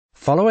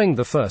Following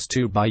the first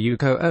two by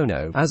Yuko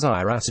Ohno as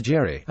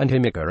Asagiri and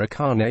Himika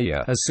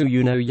Akaneya as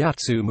Tsuyuno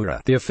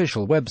Yatsumura, the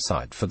official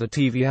website for the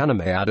TV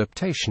anime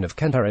adaptation of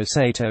Kentaro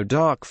Sato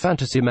dark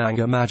fantasy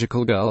manga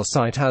Magical Girl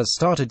site has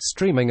started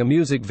streaming a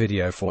music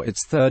video for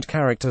its third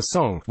character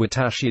song,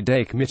 Watashi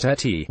Dake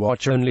Mitete,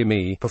 Watch Only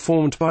Me,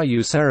 performed by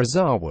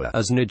Serizawa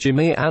as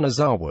Nijimi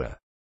Anazawa.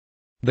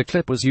 The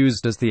clip was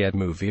used as the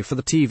movie for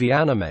the TV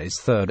anime's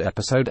third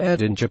episode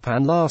aired in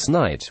Japan last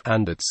night,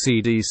 and its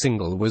CD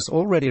single was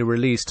already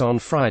released on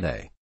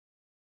Friday.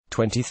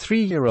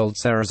 23-year-old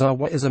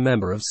Serizawa is a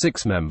member of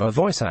six-member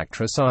voice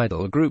actress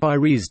idol group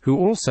Iris, who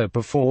also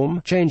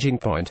perform Changing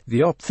Point,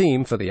 the OP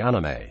theme for the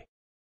anime.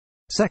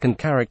 Second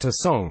character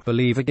song,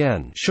 Believe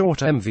Again, short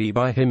MV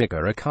by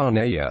Himika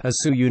Akaneya as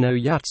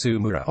Tsuyuno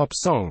Yatsumura. OP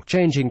song,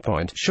 Changing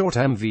Point, short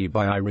MV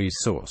by Iris.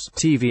 Source,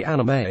 TV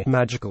anime,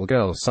 Magical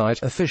Girl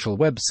site, official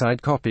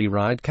website.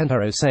 Copyright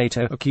Kentaro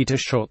Sato, Akita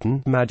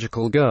Shorten,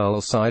 Magical Girl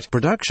site,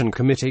 production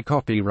committee.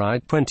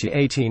 Copyright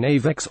 2018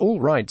 Avex, all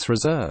rights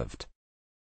reserved.